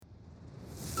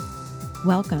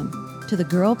Welcome to the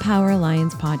Girl Power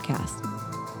Alliance podcast,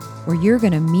 where you're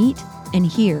going to meet and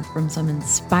hear from some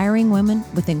inspiring women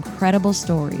with incredible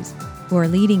stories who are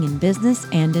leading in business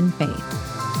and in faith.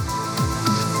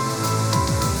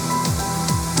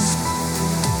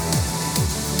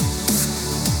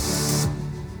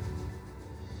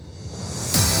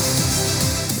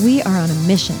 We are on a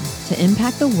mission to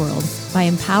impact the world by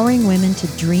empowering women to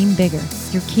dream bigger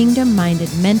through kingdom-minded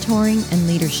mentoring and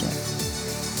leadership.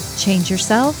 Change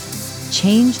yourself,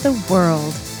 change the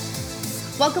world.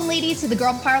 Welcome, ladies, to the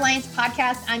Girl Power Alliance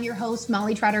podcast. I'm your host,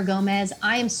 Molly Trotter Gomez.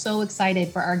 I am so excited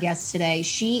for our guest today.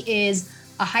 She is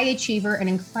a high achiever, an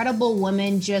incredible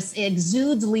woman, just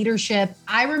exudes leadership.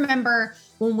 I remember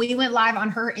when we went live on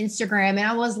her Instagram and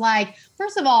I was like,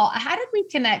 first of all, how did we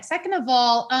connect? Second of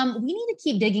all, we need to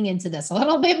keep digging into this a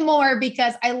little bit more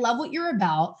because I love what you're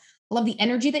about. I love the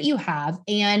energy that you have.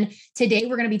 And today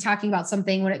we're going to be talking about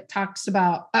something when it comes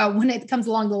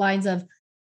along the lines of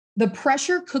the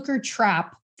pressure cooker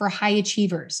trap for high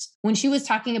achievers. When she was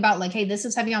talking about like, hey, this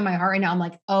is heavy on my heart right now, I'm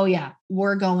like, oh yeah,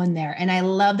 we're going there. And I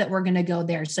love that we're going to go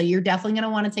there. So you're definitely going to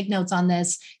want to take notes on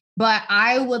this. But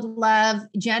I would love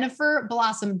Jennifer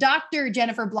Blossom, Dr.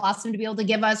 Jennifer Blossom, to be able to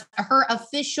give us her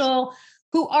official,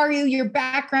 who are you, your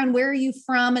background, where are you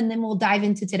from? And then we'll dive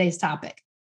into today's topic.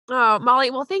 Oh,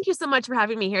 Molly, well, thank you so much for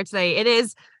having me here today. It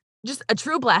is just a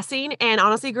true blessing. And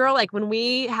honestly, girl, like when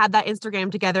we had that Instagram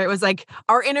together, it was like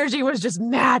our energy was just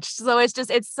matched. So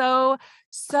it's so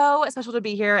special to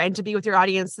be here and to be with your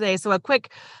audience today. So a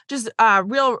quick, just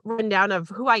real rundown of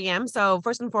who I am. So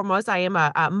first and foremost, I am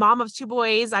a mom of two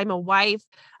boys. I'm a wife,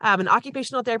 an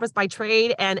occupational therapist by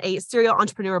trade, and a serial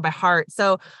entrepreneur by heart.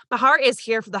 So my heart is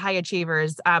here for the high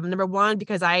achievers. Number one,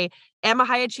 because I am a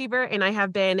high achiever and I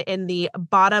have been in the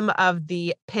bottom of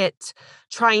the pit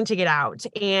trying to get out.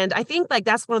 And I think like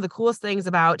that's one of the coolest things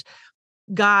about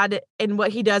God and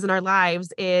what he does in our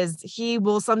lives is he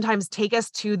will sometimes take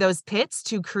us to those pits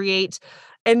to create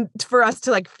and for us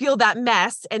to like feel that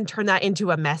mess and turn that into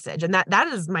a message. And that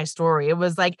is my story. It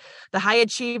was like the high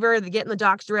achiever, the getting the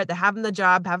doctorate, the having the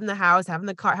job, having the house, having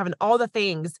the car, having all the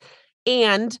things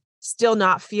and still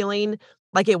not feeling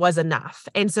like it was enough.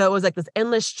 And so it was like this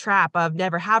endless trap of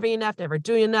never having enough, never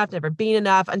doing enough, never being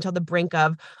enough until the brink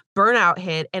of burnout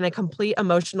hit and a complete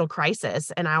emotional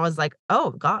crisis. And I was like, oh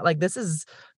God, like this is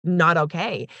not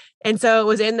okay. And so it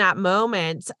was in that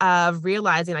moment of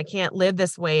realizing I can't live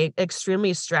this way,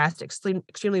 extremely stressed,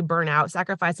 extremely burnout,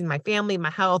 sacrificing my family, my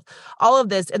health, all of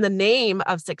this in the name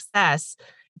of success.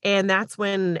 And that's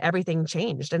when everything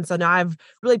changed. And so now I've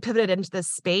really pivoted into this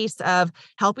space of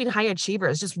helping high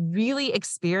achievers just really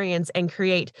experience and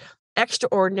create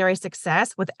extraordinary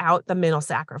success without the mental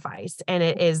sacrifice. And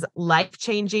it is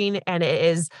life-changing and it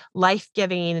is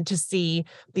life-giving to see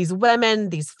these women,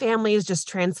 these families just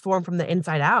transform from the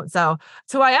inside out. So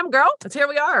that's who I am, girl. That's here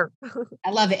we are. I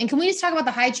love it. And can we just talk about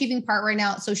the high achieving part right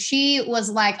now? So she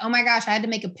was like, oh my gosh, I had to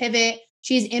make a pivot.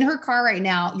 She's in her car right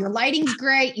now. Your lighting's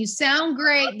great. You sound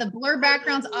great. The blur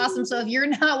background's awesome. So if you're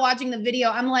not watching the video,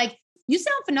 I'm like, you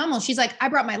sound phenomenal. She's like, I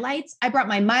brought my lights. I brought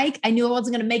my mic. I knew I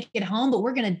wasn't going to make it home, but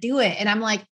we're going to do it. And I'm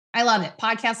like, I love it.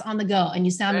 Podcast on the go. And you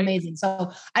sound amazing.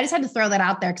 So I just had to throw that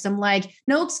out there because I'm like,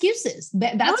 no excuses.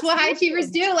 That's what high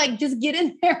achievers do. Like just get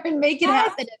in there and make it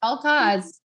happen at all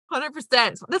costs. 100%.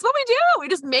 That's what we do. We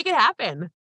just make it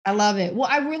happen. I love it. Well,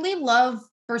 I really love,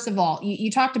 first of all,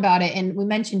 you talked about it and we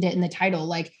mentioned it in the title,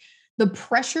 like the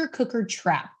pressure cooker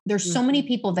trap. There's so many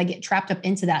people that get trapped up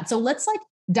into that. So let's like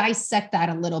dissect that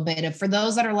a little bit. And for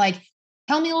those that are like,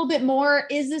 tell me a little bit more.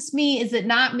 Is this me? Is it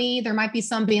not me? There might be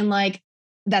some being like,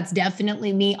 that's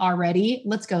definitely me already.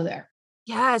 Let's go there.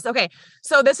 Yes. Okay.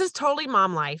 So this is totally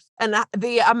mom life. And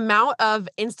the amount of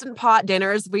Instant Pot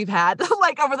dinners we've had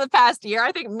like over the past year,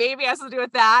 I think maybe has to do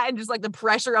with that and just like the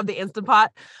pressure of the Instant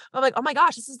Pot. I'm like, oh my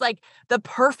gosh, this is like the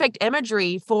perfect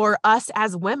imagery for us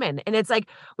as women. And it's like,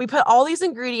 we put all these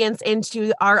ingredients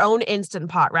into our own Instant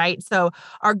Pot, right? So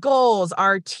our goals,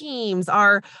 our teams,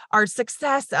 our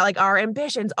success, like our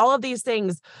ambitions, all of these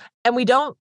things. And we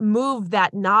don't move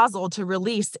that nozzle to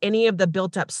release any of the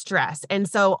built up stress. And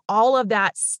so all of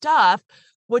that stuff,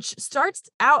 which starts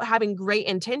out having great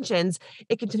intentions,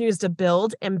 it continues to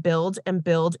build and build and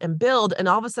build and build. And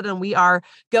all of a sudden we are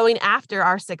going after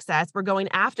our success. We're going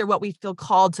after what we feel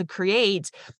called to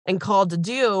create and called to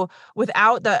do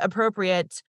without the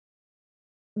appropriate,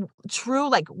 true,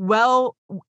 like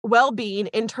well-being,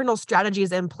 internal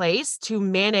strategies in place to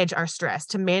manage our stress,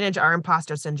 to manage our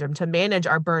imposter syndrome, to manage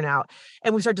our burnout.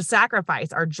 And we start to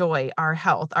sacrifice our joy, our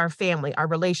health, our family, our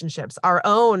relationships, our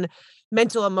own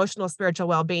mental, emotional, spiritual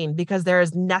well-being, because there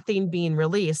is nothing being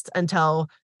released until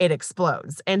it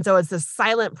explodes. And so it's this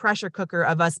silent pressure cooker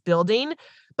of us building,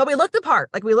 but we look the part.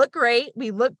 Like we look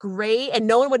great, and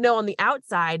no one would know on the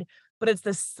outside, but it's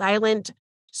the silent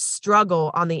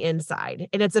struggle on the inside.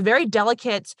 And it's a very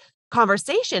delicate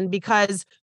conversation because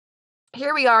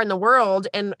here we are in the world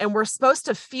and we're supposed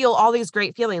to feel all these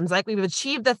great feelings. Like we've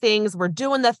achieved the things, we're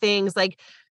doing the things, like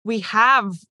we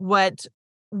have what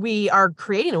we are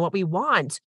creating and what we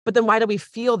want, but then why do we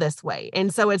feel this way?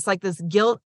 And so it's like this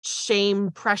guilt,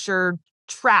 shame, pressure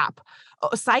trap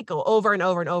cycle over and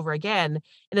over and over again.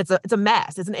 And it's a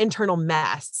mess. It's an internal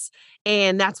mess.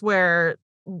 And that's where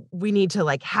we need to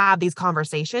like have these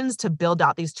conversations to build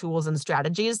out these tools and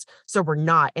strategies so we're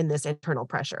not in this internal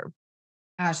pressure.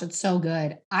 Gosh, it's so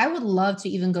good. I would love to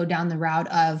even go down the route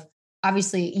of,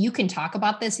 obviously you can talk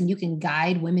about this and you can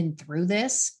guide women through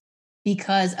this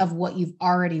because of what you've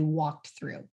already walked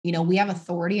through. You know, we have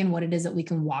authority in what it is that we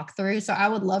can walk through. So I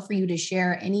would love for you to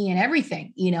share any and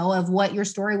everything, you know, of what your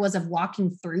story was of walking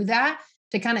through that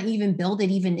to kind of even build it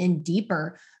even in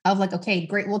deeper of like, okay,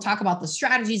 great. We'll talk about the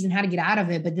strategies and how to get out of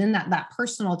it. But then that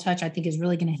personal touch, I think is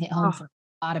really going to hit home for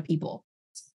a lot of people.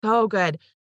 So good.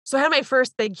 So I had my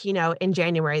first big keynote in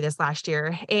January this last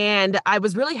year, and I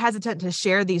was really hesitant to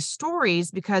share these stories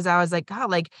because I was like,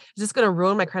 God, like, is this going to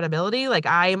ruin my credibility? Like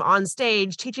I am on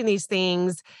stage teaching these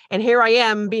things and here I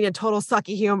am being a total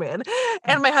sucky human.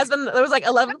 And my husband, it was like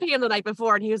 11 p.m. the night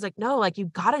before. And he was like, no, like you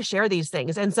got to share these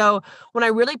things. And so when I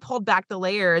really pulled back the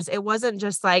layers, it wasn't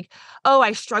just like, oh,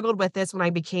 I struggled with this when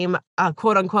I became a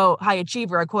quote unquote high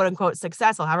achiever, a quote unquote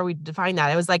successful, however we define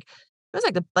that. It was like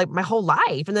my whole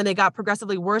life. And then it got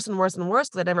progressively worse and worse and worse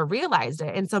because I never realized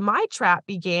it. And so my trap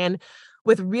began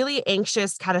with really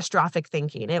anxious, catastrophic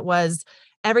thinking. It was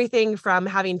everything from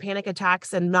having panic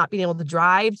attacks and not being able to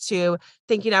drive to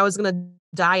thinking I was going to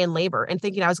die in labor and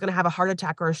thinking I was going to have a heart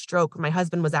attack or a stroke when my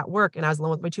husband was at work and I was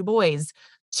alone with my two boys,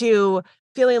 to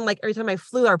feeling like every time I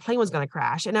flew, our plane was going to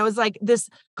crash. And I was like this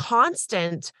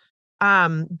constant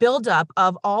buildup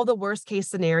of all the worst case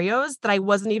scenarios that I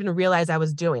wasn't even realize I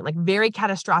was doing, like very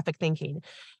catastrophic thinking.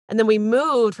 And then we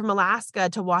moved from Alaska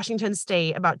to Washington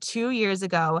State about 2 years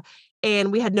ago,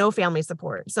 and we had no family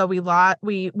support. So it's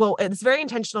a very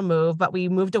intentional move, but we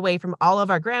moved away from all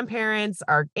of our grandparents,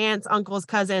 our aunts, uncles,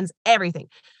 cousins, everything.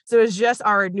 So it was just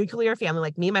our nuclear family,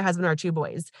 like me, my husband, and our two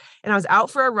boys. And I was out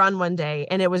for a run one day,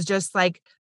 and it was just like,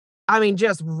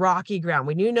 just rocky ground.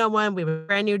 We knew no one. We were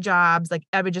brand new jobs, like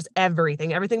just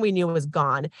everything we knew was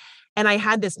gone. And I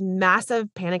had this massive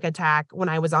panic attack when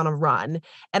I was on a run,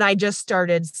 and I just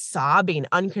started sobbing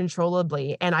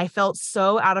uncontrollably. And I felt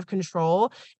so out of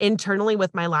control internally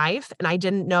with my life. And I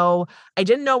didn't know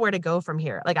where to go from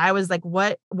here. Like, I was like,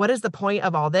 what is the point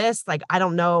of all this? Like, I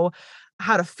don't know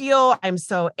how to feel. I'm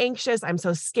so anxious. I'm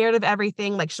so scared of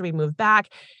everything. Like, should we move back?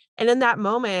 And in that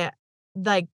moment,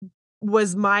 like,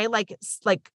 was my like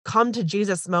come to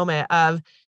Jesus moment of,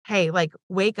 hey, like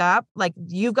wake up, like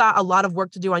you've got a lot of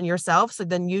work to do on yourself. So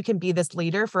then you can be this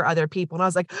leader for other people. And I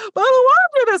was like, but I don't want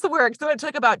to do this work. So it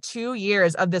took about 2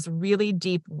 years of this really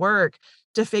deep work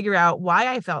to figure out why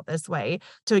I felt this way,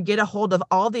 to get a hold of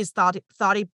all these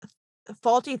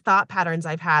faulty thought patterns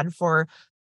I've had for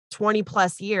 20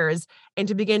 plus years, and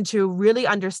to begin to really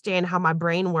understand how my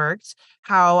brain worked,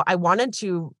 how I wanted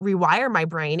to rewire my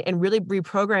brain and really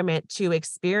reprogram it to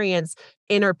experience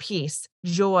inner peace,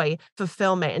 joy,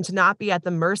 fulfillment, and to not be at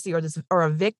the mercy or a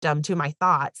victim to my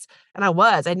thoughts. And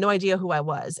I had no idea who I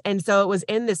was. And so it was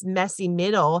in this messy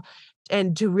middle,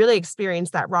 and to really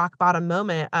experience that rock bottom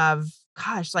moment of,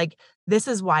 gosh, like this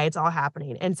is why it's all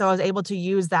happening. And so I was able to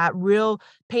use that real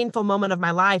painful moment of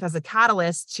my life as a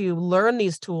catalyst to learn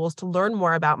these tools, to learn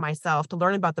more about myself, to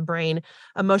learn about the brain,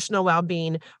 emotional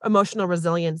well-being, emotional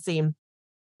resiliency,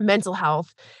 mental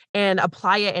health, and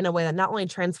apply it in a way that not only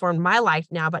transformed my life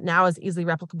now, but now is easily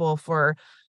replicable for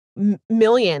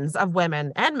millions of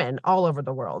women and men all over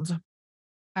the world.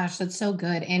 Gosh, that's so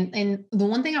good. And the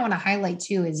one thing I want to highlight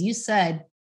too is you said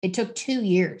it took 2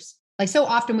 years. Like, so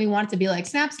often we want it to be like,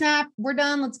 snap, snap, we're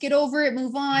done. Let's get over it,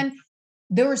 move on.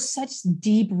 There were such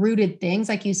deep rooted things,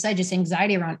 like you said, just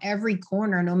anxiety around every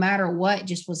corner, no matter what,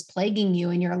 just was plaguing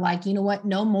you. And you're like, you know what?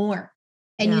 No more.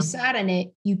 And you sat in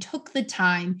it, you took the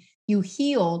time, you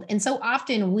healed. And so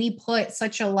often we put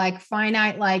such a like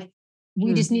finite, like,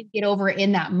 we just need to get over it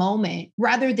in that moment,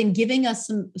 rather than giving us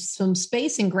some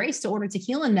space and grace to order to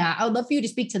heal in that. I would love for you to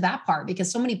speak to that part,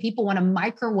 because so many people want to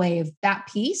microwave that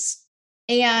piece.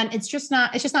 And it's just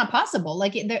not possible.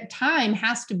 Like, the time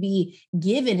has to be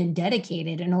given and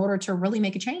dedicated in order to really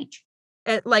make a change.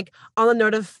 Like, on the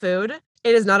note of food,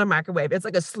 It is not a microwave. It's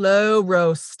like a slow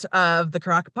roast of the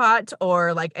crock pot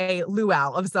or like a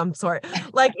luau of some sort.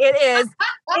 Like it is.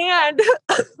 And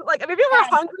like, I mean, if you were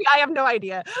hungry, I have no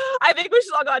idea. I think we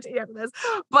should all go out to eat after this.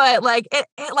 But like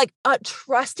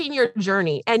trusting your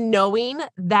journey and knowing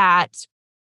that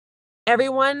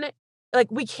everyone, like,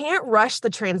 we can't rush the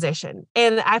transition.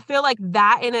 And I feel like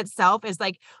that in itself is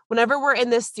like, whenever we're in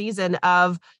this season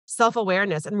of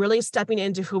self-awareness and really stepping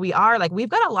into who we are, like, we've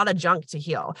got a lot of junk to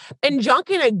heal, and junk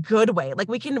in a good way. Like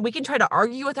we can try to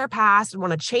argue with our past and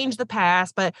want to change the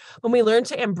past. But when we learn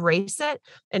to embrace it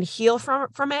and heal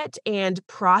from it and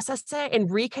process it and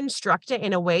reconstruct it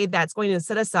in a way that's going to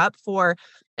set us up for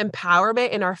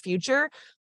empowerment in our future,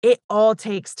 it all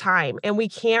takes time and we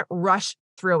can't rush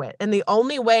through it. And the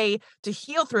only way to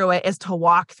heal through it is to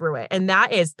walk through it. And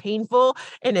that is painful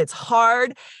and it's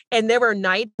hard. And there were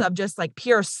nights of just like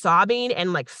pure sobbing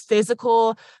and like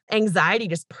physical anxiety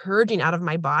just purging out of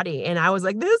my body. And I was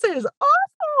like, this is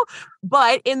awful.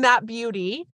 But in that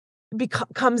beauty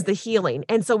comes the healing.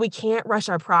 And so we can't rush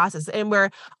our process. And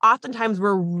oftentimes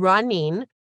we're running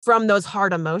from those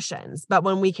hard emotions. But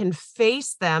when we can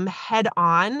face them head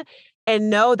on and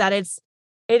know that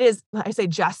it is, I say,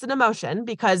 just an emotion,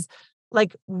 because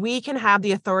like we can have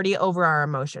the authority over our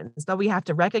emotions, but we have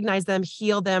to recognize them,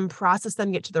 heal them, process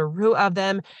them, get to the root of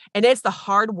them. And it's the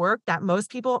hard work that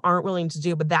most people aren't willing to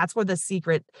do. But that's where the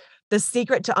secret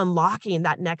to unlocking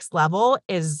that next level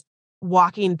is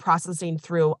walking, processing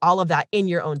through all of that in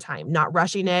your own time, not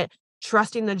rushing it,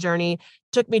 trusting the journey.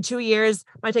 Took me 2 years,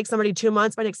 might take somebody 2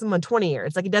 months, might take someone 20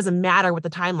 years. Like, it doesn't matter what the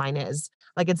timeline is.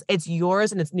 Like it's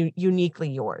yours and it's uniquely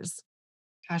yours.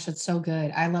 Gosh, it's so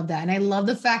good. I love that. And I love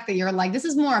the fact that you're like, this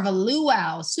is more of a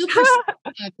luau, super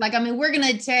like, I mean, we're going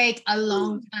to take a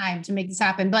long time to make this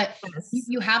happen, but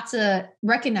you have to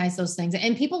recognize those things.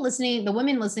 And people listening, the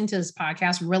women listening to this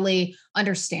podcast really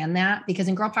understand that, because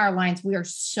in Girl Power Alliance, we are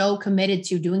so committed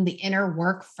to doing the inner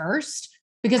work first,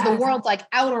 because the world's like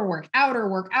outer work.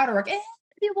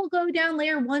 Maybe we'll go down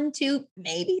layer 1, 2,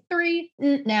 maybe 3.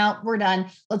 Now we're done.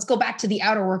 Let's go back to the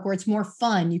outer work where it's more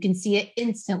fun. You can see it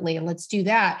instantly. Let's do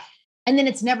that. And then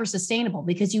it's never sustainable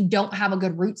because you don't have a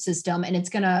good root system and it's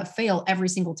going to fail every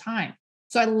single time.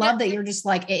 So I love that you're just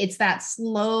like, it's that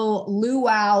slow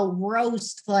luau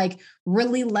roast, like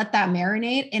really let that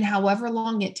marinate. And however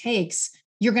long it takes,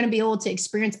 you're going to be able to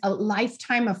experience a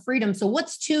lifetime of freedom. So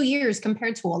what's 2 years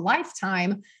compared to a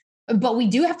lifetime? But we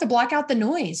do have to block out the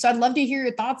noise. So I'd love to hear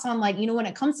your thoughts on, like, when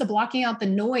it comes to blocking out the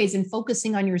noise and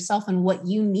focusing on yourself and what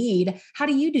you need, how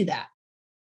do you do that?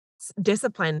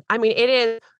 Discipline. I mean,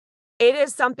 it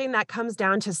is something that comes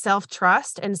down to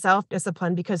self-trust and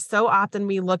self-discipline, because so often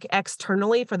we look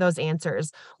externally for those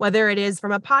answers, whether it is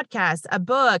from a podcast, a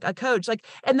book, a coach,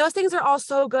 and those things are all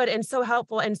so good and so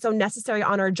helpful and so necessary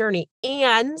on our journey.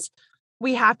 And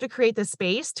we have to create the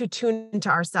space to tune into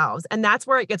ourselves. And that's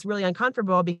where it gets really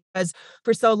uncomfortable, because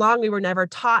for so long we were never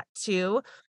taught to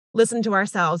listen to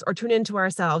ourselves or tune into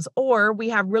ourselves, or we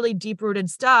have really deep-rooted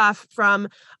stuff from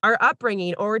our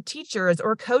upbringing or teachers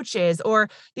or coaches or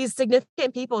these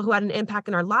significant people who had an impact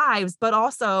in our lives, but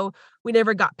also we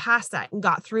never got past that and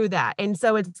got through that. And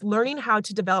so it's learning how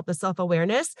to develop the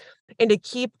self-awareness and to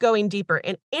keep going deeper.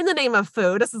 And in the name of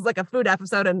food, this is like a food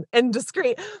episode and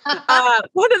discreet.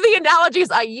 One of the analogies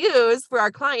I use for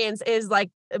our clients is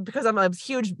like, because I'm a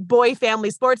huge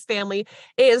sports family,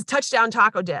 is touchdown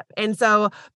taco dip. And so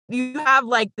you have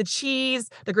like the cheese,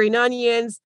 the green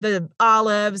onions, the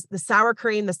olives, the sour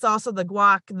cream, the salsa, the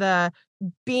guac, the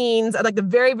beans, like the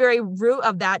very, very root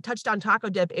of that touchdown taco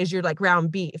dip is your like ground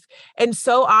beef. And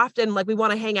so often, like, we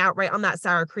want to hang out right on that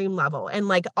sour cream level, and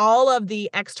like all of the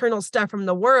external stuff from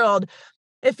the world,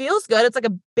 it feels good. It's like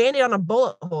a Band-Aid on a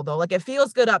bullet hole, though. Like, it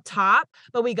feels good up top,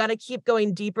 but we got to keep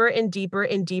going deeper and deeper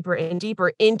and deeper and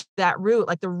deeper into that root.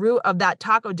 Like, the root of that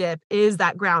taco dip is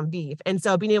that ground beef. And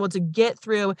so being able to get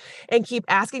through and keep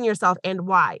asking yourself, and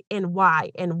why, and why,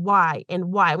 and why,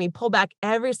 and why. We pull back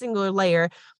every single layer.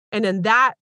 And then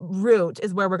that root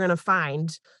is where we're going to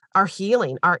find our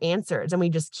healing, our answers. And we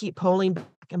just keep pulling back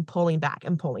and pulling back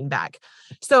and pulling back.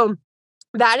 So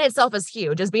that in itself is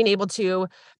huge, is being able to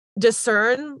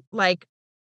discern like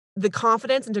the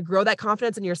confidence and to grow that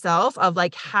confidence in yourself, of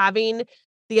like having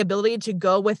the ability to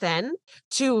go within,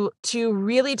 to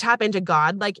really tap into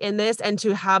God, like in this, and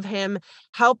to have him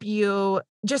help you.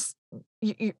 Just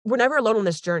we're never alone on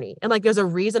this journey, and like there's a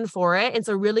reason for it. And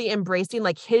so really embracing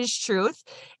like his truth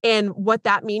and what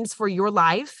that means for your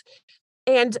life,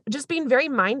 And just being very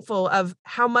mindful of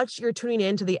how much you're tuning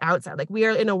into the outside. Like we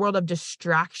are in a world of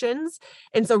distractions.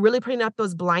 And so really putting up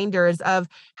those blinders of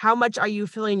how much are you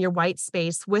filling your white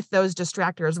space with those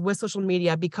distractors, with social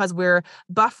media, because we're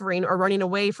buffering or running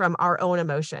away from our own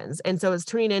emotions. And so it's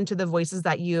tuning into the voices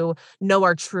that you know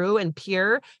are true and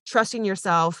pure, trusting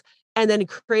yourself, and then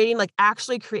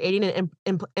actually creating and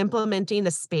implementing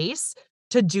the space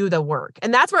to do the work.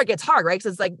 And that's where it gets hard, right?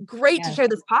 Because it's like great to Yes. share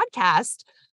this podcast,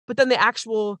 but then the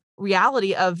actual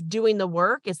reality of doing the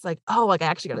work, it's like, oh, like I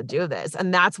actually got to do this.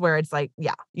 And that's where it's like,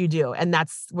 yeah, you do. And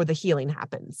that's where the healing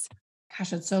happens.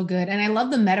 Gosh, that's so good. And I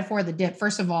love the metaphor of the dip.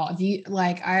 First of all, if you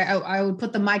like, I would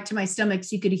put the mic to my stomach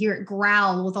so you could hear it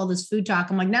growl with all this food talk.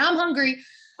 I'm like, now I'm hungry.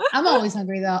 I'm always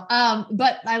hungry though.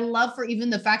 But I love for even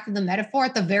the fact that the metaphor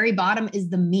at the very bottom is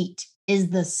the meat, is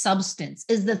the substance,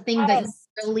 is the thing that you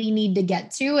really need to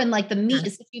get to. And like the meat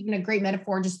is even a great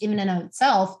metaphor, just even in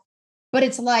itself. But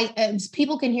it's like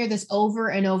people can hear this over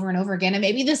and over and over again. And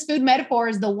maybe this food metaphor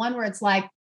is the one where it's like,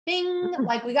 ding,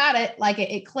 like we got it, like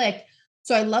it clicked.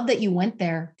 So I love that you went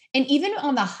there. And even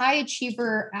on the high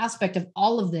achiever aspect of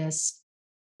all of this,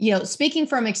 speaking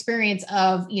from experience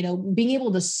of, being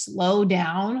able to slow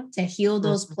down to heal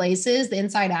those places, the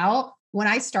inside out, when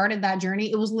I started that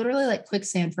journey, it was literally like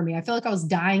quicksand for me. I feel like I was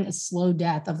dying a slow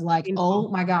death of like, oh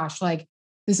my gosh, like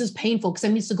this is painful because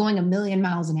I'm used to going a million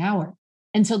miles an hour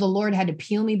until the Lord had to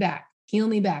peel me back.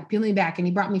 And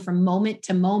he brought me from moment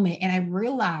to moment. And I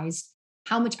realized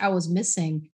how much I was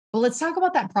missing. But let's talk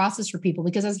about that process for people,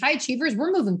 because as high achievers,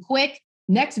 we're moving quick.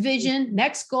 Next vision,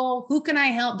 next goal. Who can I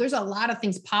help? There's a lot of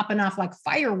things popping off like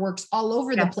fireworks all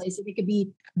over the place. And it could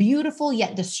be beautiful,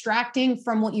 yet distracting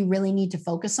from what you really need to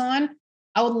focus on.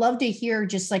 I would love to hear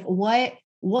just like,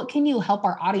 what can you help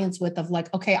our audience with of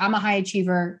like, okay, I'm a high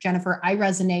achiever, Jennifer, I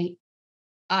resonate.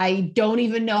 I don't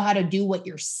even know how to do what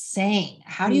you're saying.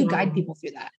 How do you guide people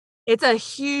through that? It's a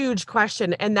huge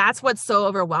question. And that's what's so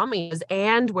overwhelming is,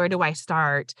 and where do I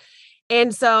start?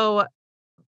 And so,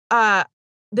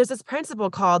 there's this principle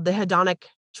called the hedonic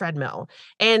treadmill.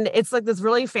 And it's like this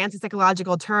really fancy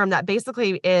psychological term that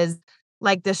basically is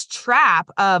like this trap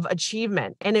of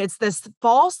achievement. And it's this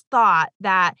false thought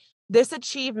that this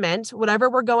achievement, whatever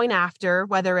we're going after,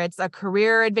 whether it's a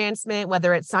career advancement,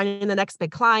 whether it's signing the next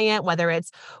big client, whether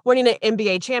it's winning an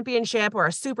NBA championship or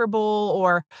a Super Bowl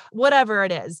or whatever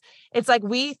it is, it's like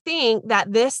we think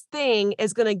that this thing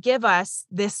is going to give us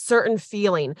this certain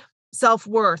feeling,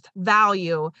 self-worth,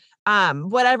 value,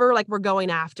 whatever like we're going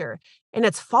after. And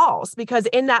it's false, because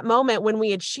in that moment when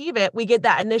we achieve it, we get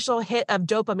that initial hit of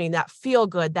dopamine, that feel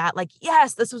good, that like,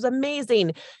 yes, this was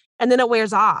amazing. And then it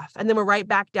wears off. And then we're right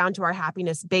back down to our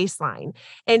happiness baseline.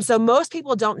 And so most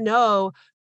people don't know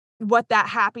what that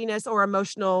happiness or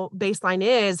emotional baseline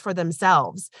is for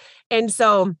themselves. And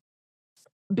so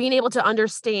being able to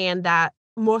understand that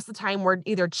most of the time we're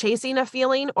either chasing a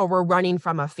feeling or we're running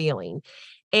from a feeling.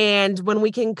 And when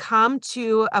we can come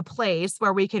to a place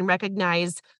where we can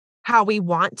recognize how we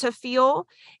want to feel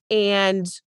and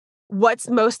what's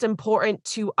most important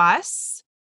to us,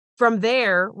 from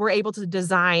there, we're able to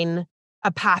design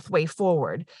a pathway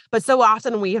forward. But so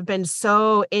often we have been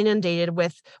so inundated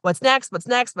with what's next.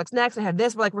 I have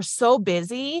this. We're so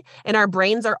busy and our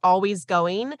brains are always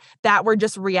going that we're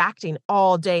just reacting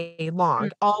all day long,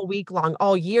 all week long,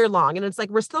 all year long. And it's like,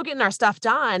 we're still getting our stuff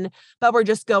done, but we're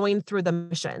just going through the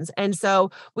motions. And so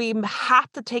we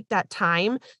have to take that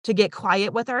time to get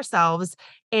quiet with ourselves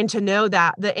and to know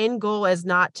that the end goal is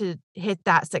not to hit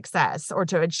that success or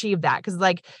to achieve that. Cause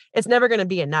like, it's never going to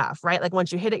be enough, right? Like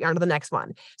once you hit it, you're on to the next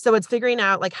one. So it's figuring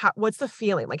out like, what's the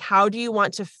feeling? Like, how do you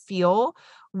want to feel?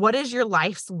 What is your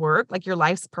life's work? Like your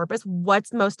life's purpose?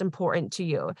 What's most important to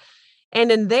you?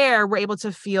 And in there, we're able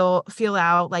to feel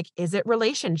out like, is it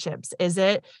relationships? Is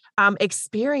it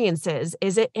experiences?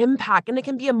 Is it impact? And it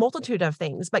can be a multitude of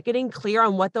things, but getting clear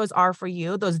on what those are for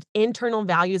you, those internal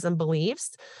values and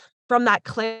beliefs. From that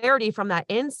clarity, from that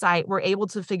insight, we're able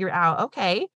to figure out,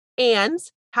 okay, and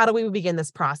how do we begin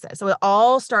this process? So it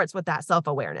all starts with that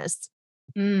self-awareness.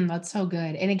 That's so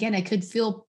good. And again, it could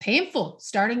feel painful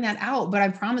starting that out, but I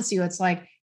promise you, it's like,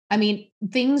 I mean,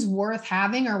 things worth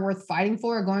having or worth fighting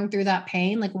for or going through that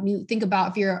pain. Like when you think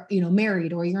about if you're,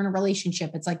 married or you're in a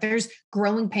relationship, it's like there's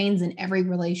growing pains in every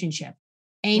relationship.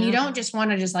 And you don't just want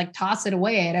to just like toss it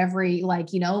away at every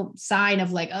sign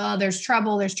of like, oh, there's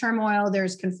trouble, there's turmoil,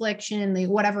 there's confliction,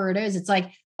 whatever it is. It's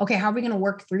like, okay, how are we going to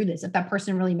work through this if that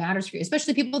person really matters for you?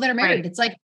 Especially people that are married. Right. It's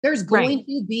like, there's going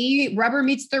to be rubber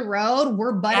meets the road.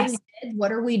 We're butting heads.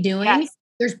 What are we doing? Yes.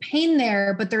 There's pain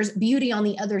there, but there's beauty on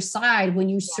the other side when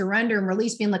you surrender and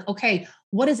release, being like, okay,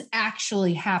 what is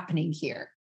actually happening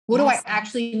here? What do I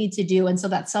actually need to do? And so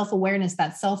that self-awareness,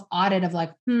 that self-audit of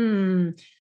like,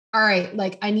 all right,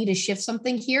 like I need to shift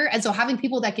something here. And so having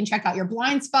people that can check out your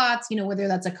blind spots, whether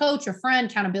that's a coach, a friend,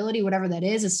 accountability, whatever that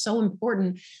is so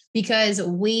important, because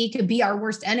we could be our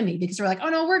worst enemy because we're like, oh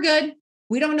no, we're good.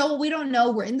 We don't know what we don't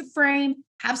know. We're in the frame.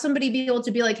 Have somebody be able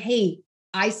to be like, hey,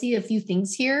 I see a few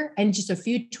things here, and just a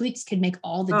few tweaks could make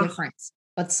all the difference.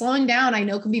 But slowing down, I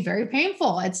know, can be very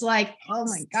painful. It's like, oh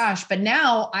my gosh. But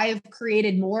now I've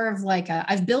created more of like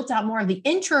I've built out more of the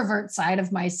introvert side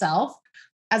of myself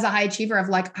as a high achiever of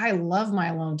like, I love my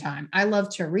alone time. I love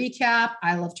to recap.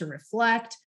 I love to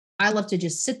reflect. I love to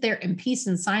just sit there in peace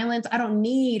and silence. I don't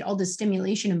need all this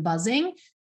stimulation and buzzing.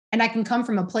 And I can come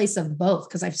from a place of both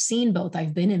because I've seen both.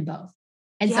 I've been in both.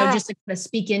 And so just to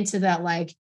speak into that,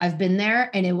 like, I've been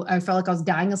there and I felt like I was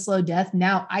dying a slow death.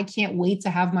 Now I can't wait to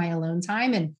have my alone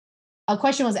time. And a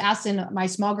question was asked in my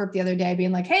small group the other day,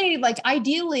 being like, hey, like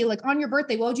ideally, like on your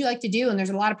birthday, what would you like to do? And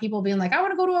there's a lot of people being like, I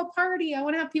want to go to a party. I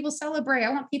want to have people celebrate. I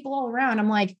want people all around. I'm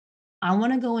like, I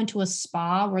want to go into a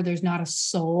spa where there's not a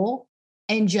soul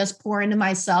and just pour into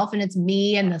myself. And it's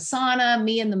me and the sauna,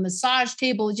 me and the massage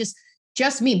table,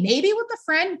 just me, maybe with a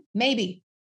friend, maybe.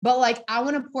 But like, I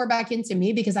want to pour back into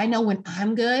me because I know when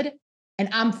I'm good, and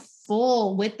I'm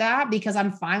full with that because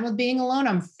I'm fine with being alone.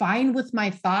 I'm fine with my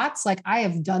thoughts. Like I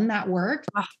have done that work.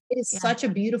 It is such a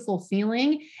beautiful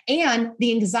feeling. And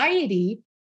the anxiety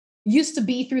used to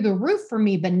be through the roof for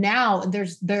me, but now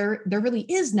there really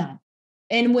is none.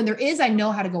 And when there is, I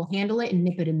know how to go handle it and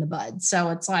nip it in the bud. So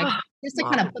it's like, just to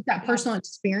kind of put that personal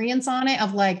experience on it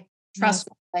of like, trust,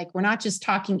 like we're not just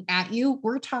talking at you,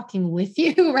 we're talking with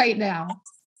you right now.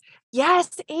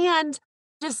 Yes. And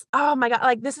just, oh my God,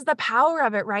 like this is the power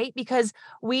of it, right? Because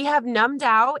we have numbed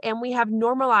out and we have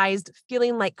normalized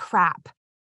feeling like crap.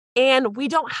 And we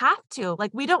don't have to,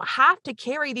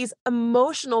 carry these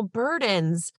emotional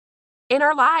burdens in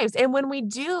our lives. And when we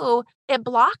do, it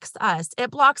blocks us.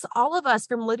 It blocks all of us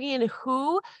from living in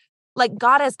who like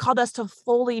God has called us to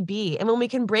fully be. And when we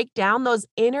can break down those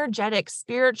energetic,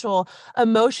 spiritual,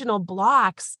 emotional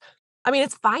blocks, I mean,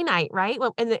 it's finite, right?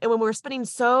 And when we're spending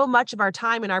so much of our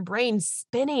time in our brains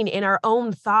spinning in our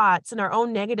own thoughts and our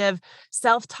own negative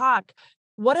self-talk,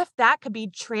 what if that could be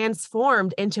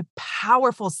transformed into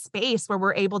powerful space where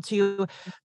we're able to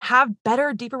have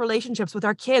better, deeper relationships with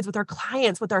our kids, with our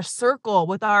clients, with our circle,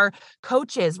 with our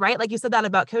coaches, right? Like you said that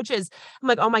about coaches. I'm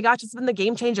like, oh my gosh, it's been the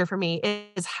game changer for me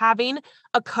is having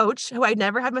a coach who I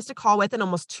never had missed a call with in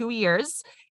almost 2 years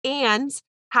and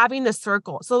having the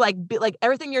circle. So like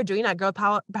everything you're doing at Girl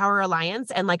Power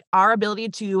Alliance and like our ability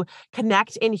to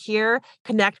connect in here,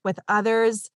 connect with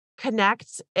others,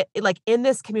 connect like in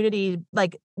this community,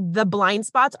 like the blind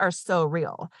spots are so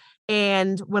real.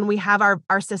 And when we have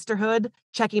our sisterhood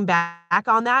checking back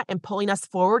on that and pulling us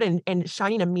forward and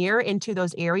shining a mirror into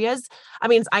those areas, I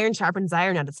mean, it's iron sharpens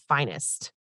iron at its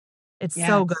finest. It's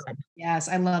so good. Yes,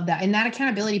 I love that. And that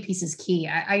accountability piece is key.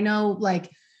 I know like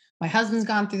my husband's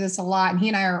gone through this a lot and he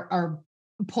and I are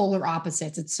polar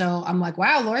opposites. And so I'm like,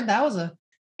 wow, Lord, that was a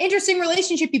interesting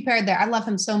relationship you paired there. I love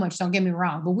him so much. Don't get me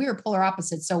wrong, but we were polar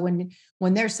opposites. So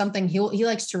when there's something he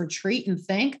likes to retreat and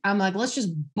think, I'm like, let's just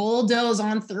bulldoze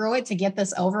on through it to get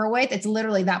this over with. It's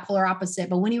literally that polar opposite.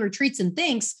 But when he retreats and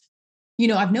thinks,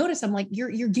 I've noticed, I'm like,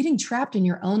 you're getting trapped in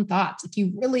your own thoughts. Like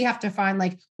you really have to find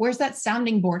like, where's that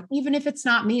sounding board? Even if it's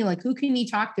not me, like who can you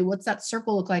talk to? What's that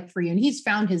circle look like for you? And he's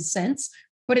found his sense.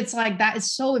 But it's like, that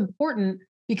is so important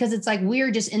because it's like,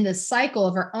 we're just in this cycle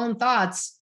of our own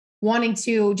thoughts wanting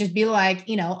to just be like,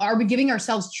 are we giving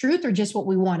ourselves truth or just what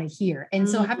we want to hear? And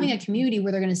so having a community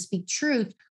where they're going to speak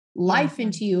truth, life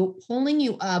into you, pulling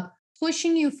you up,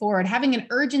 pushing you forward, having an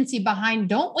urgency behind,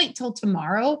 don't wait till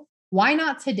tomorrow. Why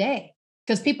not today?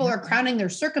 Because people are crowning their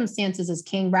circumstances as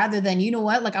king rather than,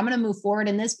 like I'm going to move forward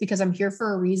in this because I'm here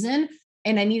for a reason.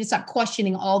 And I need to stop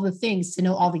questioning all the things to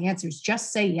know all the answers.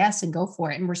 Just say yes and go for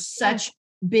it. And we're such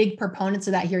big proponents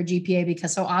of that here at GPA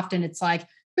because so often it's like,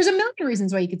 there's a million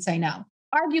reasons why you could say no.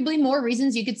 Arguably more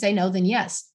reasons you could say no than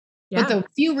yes. Yeah. But the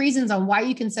few reasons on why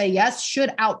you can say yes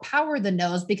should outpower the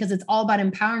no's because it's all about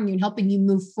empowering you and helping you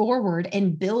move forward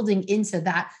and building into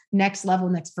that next level,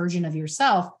 next version of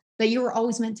yourself that you were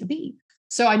always meant to be.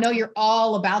 So I know you're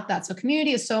all about that. So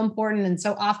community is so important. And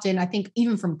so often, I think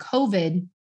even from COVID,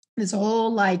 this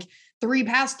whole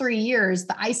past 3 years,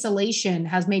 the isolation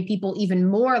has made people even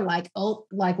more like,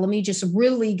 let me just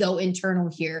really go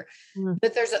internal here.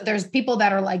 But there's people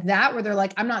that are like that, where they're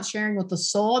like, I'm not sharing with the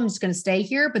soul. I'm just going to stay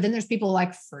here. But then there's people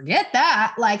like, forget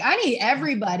that. Like I need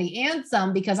everybody and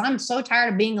some, because I'm so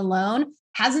tired of being alone.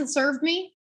 Hasn't served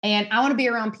me. And I want to be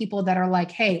around people that are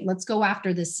like, hey, let's go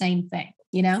after this same thing,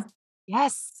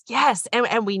 Yes. Yes.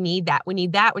 And we need that. We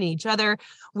need that. We need each other.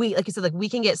 Like you said, like we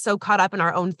can get so caught up in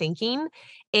our own thinking,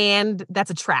 and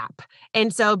that's a trap.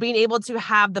 And so being able to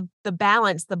have the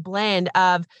balance, the blend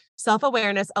of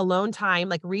self-awareness, alone time,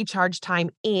 like recharge time,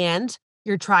 and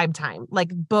your tribe time,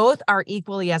 like both are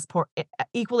equally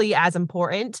as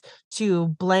important to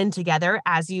blend together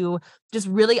as you just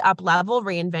really up level,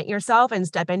 reinvent yourself, and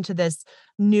step into this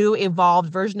new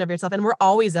evolved version of yourself. And we're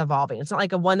always evolving. It's not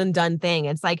like a one and done thing.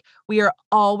 It's like we are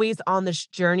always on this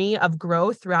journey of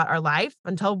growth throughout our life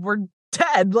until we're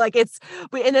dead. Like it's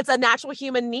a natural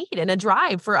human need and a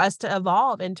drive for us to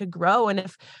evolve and to grow. And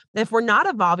if we're not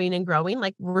evolving and growing,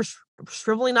 like we're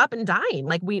shriveling up and dying.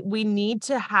 Like we need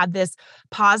to have this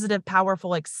positive,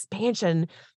 powerful expansion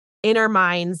in our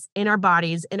minds, in our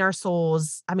bodies, in our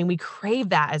souls. I mean, we crave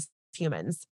that as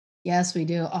humans. Yes, we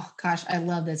do. Oh gosh, I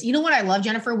love this. You know what I love,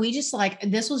 Jennifer? We just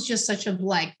this was just such a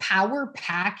power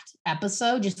packed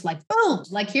episode. Just like, boom,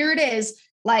 like here it is.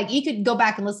 Like you could go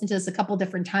back and listen to this a couple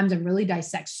different times and really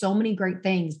dissect so many great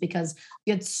things because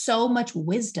you had so much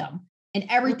wisdom in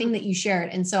everything that you shared.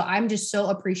 And so I'm just so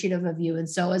appreciative of you. And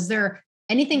so is there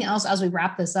anything else as we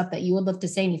wrap this up that you would love to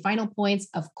say? Any final points?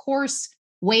 Of course,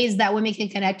 ways that women can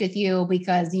connect with you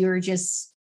because you're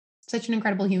just such an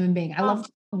incredible human being. I love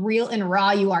how real and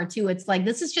raw you are too. It's like,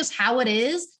 this is just how it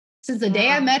is since the day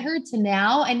I met her to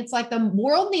now. And it's like, the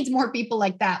world needs more people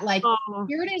like that. Like,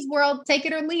 here it is, world, take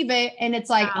it or leave it. And it's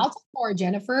like, I'll talk more,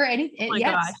 Jennifer. And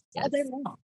yes.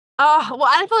 Oh, well,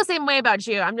 I feel the same way about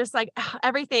you. I'm just like,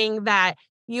 everything that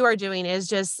you are doing is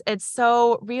just, it's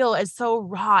so real. It's so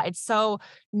raw. It's so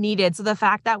needed. So the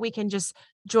fact that we can just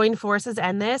join forces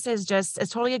and this is just,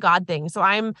 it's totally a God thing. So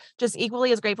I'm just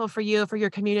equally as grateful for you, for your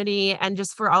community, and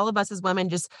just for all of us as women,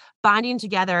 just bonding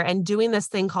together and doing this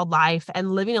thing called life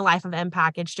and living a life of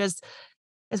impact.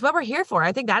 It's what we're here for.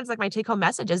 I think that's like my take home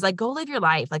message is like, go live your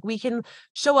life. Like we can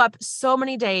show up so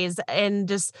many days in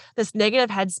just this negative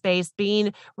headspace,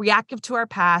 being reactive to our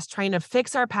past, trying to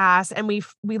fix our past. And we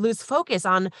lose focus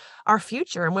on our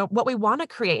future and what we want to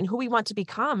create and who we want to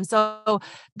become. So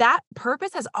that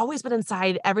purpose has always been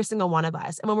inside every single one of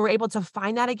us. And when we're able to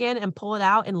find that again and pull it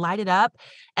out and light it up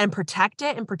and protect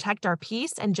it and protect our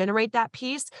peace and generate that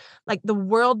peace, like the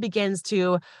world begins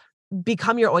to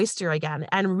become your oyster again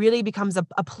and really becomes a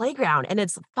playground, and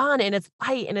it's fun and it's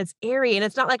light and it's airy, and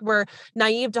it's not like we're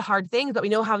naive to hard things, but we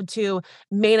know how to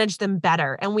manage them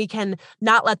better, and we can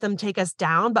not let them take us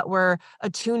down, but we're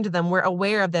attuned to them. We're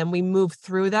aware of them. We move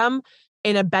through them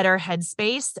in a better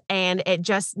headspace, and it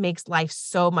just makes life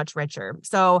so much richer.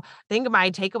 So I think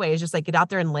my takeaway is just like, get out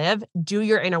there and live, do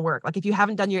your inner work. Like if you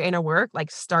haven't done your inner work,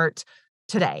 like start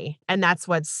today. And that's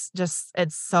what's just,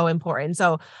 it's so important.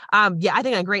 So I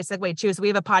think a great segue too. So we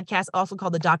have a podcast also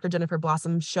called the Dr. Jennifer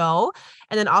Blossom Show.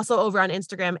 And then also over on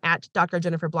Instagram at Dr.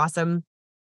 Jennifer Blossom.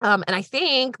 And I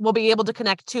think we'll be able to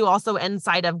connect too also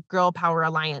inside of Girl Power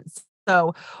Alliance.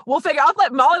 So I'll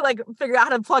let Molly figure out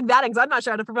how to plug that in because I'm not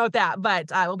sure how to promote that,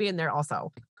 but we'll be in there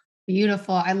also.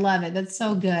 Beautiful. I love it. That's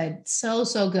so good. So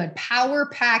good. Power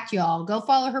packed, y'all. Go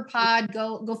follow her pod.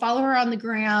 Go follow her on the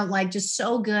ground. Like just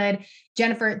so good.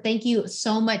 Jennifer, thank you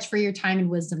so much for your time and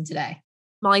wisdom today.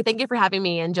 Molly, thank you for having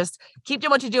me, and just keep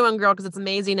doing what you're doing, girl, because it's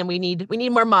amazing. And we need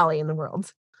more Molly in the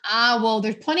world. Well,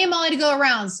 there's plenty of Molly to go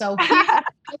around. So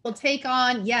we'll take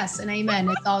on. Yes. And amen.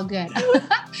 It's all good.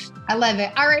 I love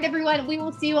it. All right, everyone. We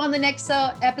will see you on the next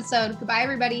episode. Goodbye,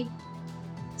 everybody.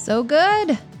 So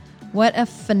good. What a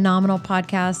phenomenal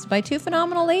podcast by two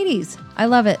phenomenal ladies. I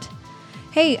love it.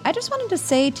 Hey, I just wanted to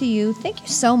say to you, thank you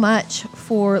so much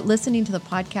for listening to the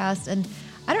podcast. And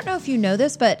I don't know if you know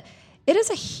this, but it is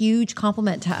a huge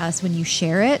compliment to us when you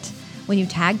share it, when you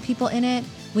tag people in it,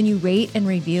 when you rate and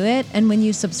review it, and when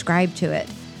you subscribe to it.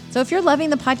 So if you're loving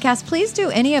the podcast, please do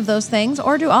any of those things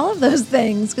or do all of those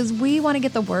things because we want to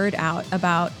get the word out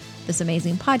about this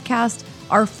amazing podcast,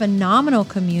 our phenomenal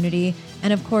community,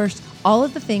 and of course, all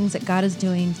of the things that God is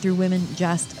doing through women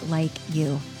just like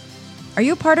you. Are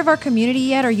you a part of our community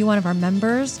yet? Are you one of our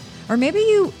members? Or maybe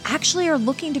you actually are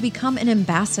looking to become an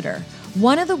ambassador,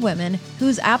 one of the women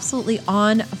who's absolutely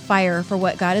on fire for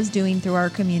what God is doing through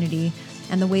our community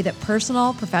and the way that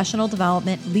personal, professional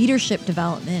development, leadership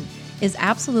development is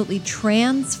absolutely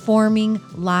transforming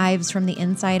lives from the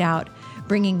inside out,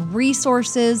 bringing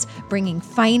resources, bringing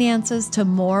finances to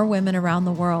more women around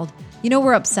the world. You know,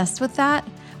 we're obsessed with that.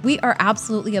 We are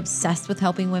absolutely obsessed with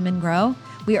helping women grow.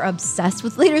 We are obsessed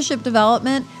with leadership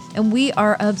development, and we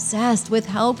are obsessed with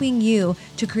helping you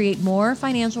to create more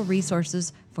financial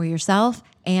resources for yourself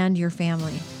and your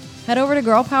family. Head over to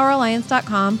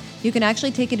girlpoweralliance.com. You can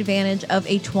actually take advantage of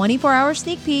a 24-hour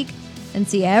sneak peek and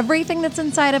see everything that's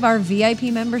inside of our VIP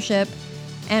membership.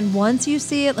 And once you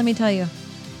see it, let me tell you,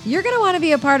 you're going to want to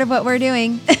be a part of what we're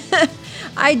doing.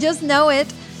 I just know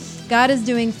it. God is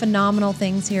doing phenomenal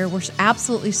things here. We're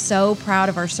absolutely so proud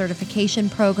of our certification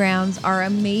programs, our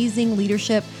amazing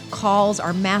leadership calls,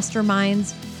 our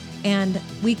masterminds, and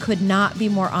we could not be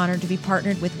more honored to be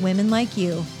partnered with women like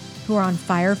you who are on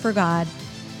fire for God,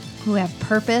 who have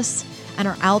purpose and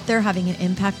are out there having an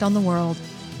impact on the world.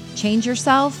 Change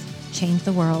yourself, change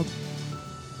the world.